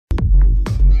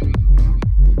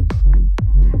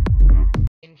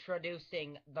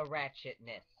Introducing the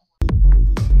ratchetness.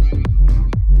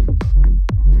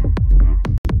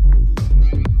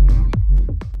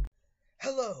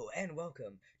 Hello and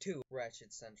welcome to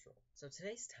Ratchet Central. So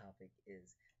today's topic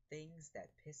is things that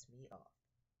piss me off.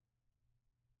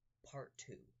 Part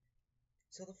 2.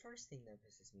 So the first thing that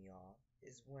pisses me off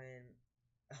is when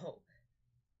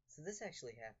so this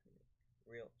actually happened.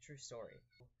 Real true story.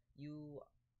 You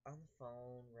on the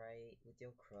phone, right, with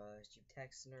your crush, you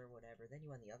texting her, whatever, then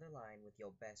you on the other line with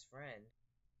your best friend.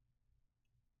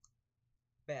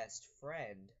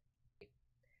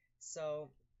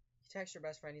 So you text your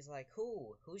best friend, he's like,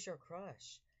 who's your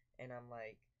crush? And I'm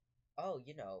like, oh,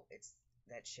 it's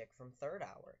that chick from Third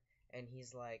Hour. And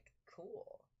he's like, cool.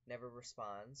 Never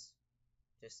responds.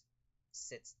 Just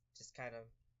sits, just kind of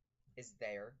is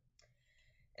there.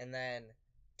 And then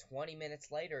 20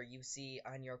 minutes later, you see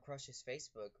on your crush's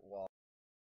Facebook wall.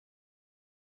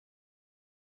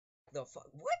 The fuck?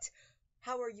 What?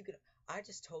 How are you gonna? I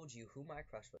just told you who my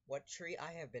crush was. What tree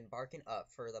I have been barking up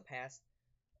for the past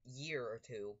year or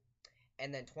two.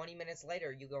 And then 20 minutes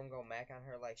later, you gonna go mac on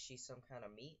her like she's some kind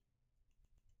of meat?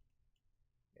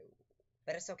 No.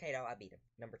 But it's okay though, I beat him.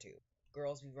 Number 2.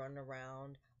 Girls be running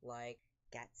around like,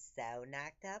 got so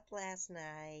knocked up last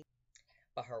night.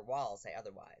 But her walls say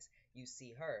otherwise. You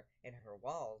see her, and her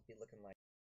walls be looking like.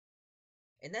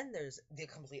 And then there's the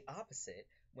complete opposite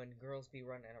when girls be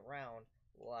running around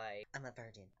like, I'm a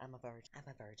virgin, I'm a virgin, I'm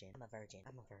a virgin, I'm a virgin,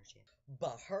 I'm a virgin.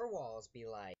 But her walls be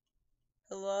like,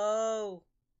 hello?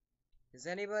 Is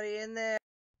anybody in there?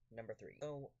 Number 3.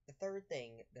 So, the third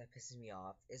thing that pisses me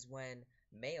off is when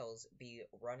males be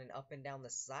running up and down the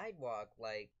sidewalk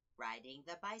like, riding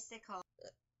the bicycle.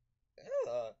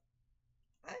 Ugh.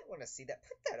 I want to see that.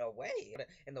 Put that away.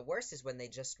 And the worst is when they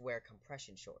just wear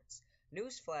compression shorts.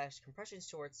 Newsflash, compression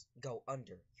shorts go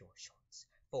under your shorts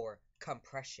for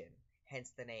compression.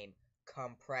 Hence the name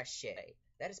compression.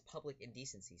 That is public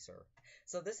indecency, sir.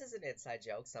 So this is an inside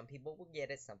joke. Some people will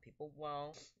get it, some people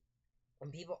won't.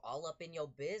 When people all up in your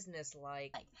business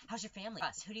like, how's your family?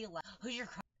 Who do you love? Who's your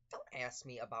crush? Don't ask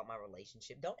me about my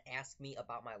relationship. Don't ask me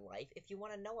about my life. If you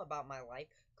want to know about my life,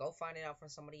 go find it out from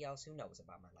somebody else who knows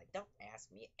about my life. Don't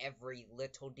ask me every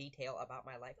little detail about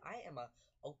my life. I am a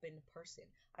open person.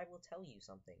 I will tell you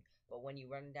something. But when you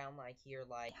run down like here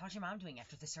like, how's your mom doing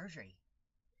after the surgery?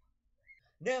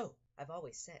 No! I've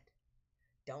always said,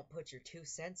 don't put your 2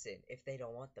 cents in if they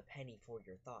don't want the penny for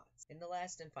your thoughts. And the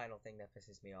last and final thing that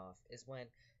pisses me off is when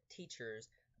teachers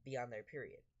be on their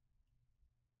period.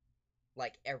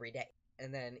 Like, every day.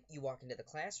 And then you walk into the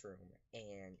classroom,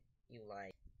 and you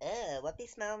like, ugh, what be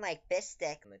smelling like fish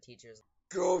stick? And the teacher's,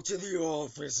 go to the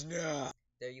office now!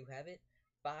 There you have it.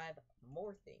 5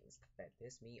 more things that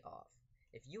piss me off.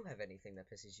 If you have anything that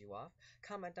pisses you off,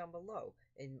 comment down below,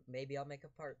 and maybe I'll make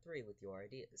a part 3 with your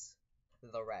ideas.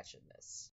 The ratchetness.